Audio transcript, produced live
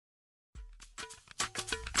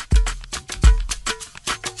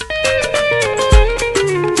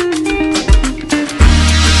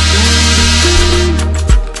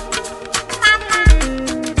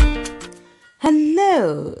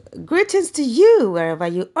Greetings to you wherever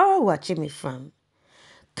you are watching me from.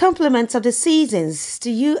 Compliments of the seasons to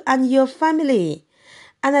you and your family.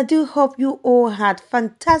 And I do hope you all had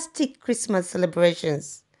fantastic Christmas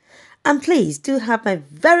celebrations. And please do have my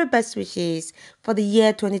very best wishes for the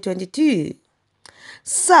year 2022.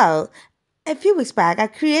 So, a few weeks back, I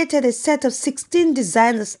created a set of 16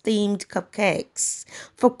 designers-themed cupcakes,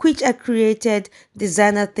 for which I created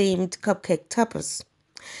designer-themed cupcake toppers.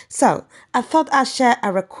 So, I thought I'd share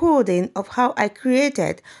a recording of how I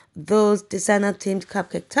created those designer-themed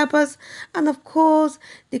cupcake toppers and, of course,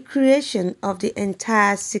 the creation of the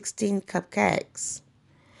entire 16 cupcakes.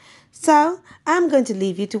 So, I'm going to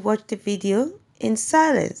leave you to watch the video in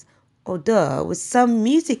silence, although with some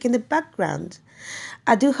music in the background.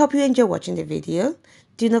 I do hope you enjoy watching the video.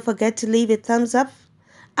 Do not forget to leave a thumbs up.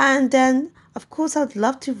 And then, of course, I'd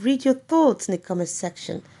love to read your thoughts in the comment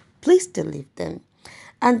section. Please do leave them.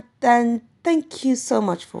 And then thank you so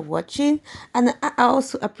much for watching, and I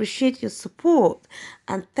also appreciate your support,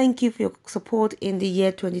 and thank you for your support in the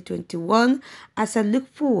year 2021 as I look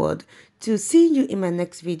forward to seeing you in my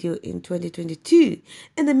next video in 2022.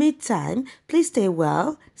 In the meantime, please stay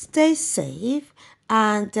well, stay safe,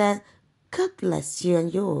 and God bless you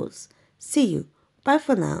and yours. See you. Bye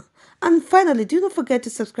for now. And finally, do not forget to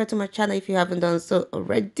subscribe to my channel if you haven't done so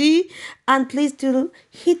already. And please do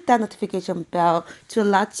hit that notification bell to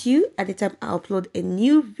alert you anytime I upload a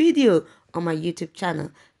new video on my YouTube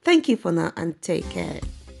channel. Thank you for now and take care.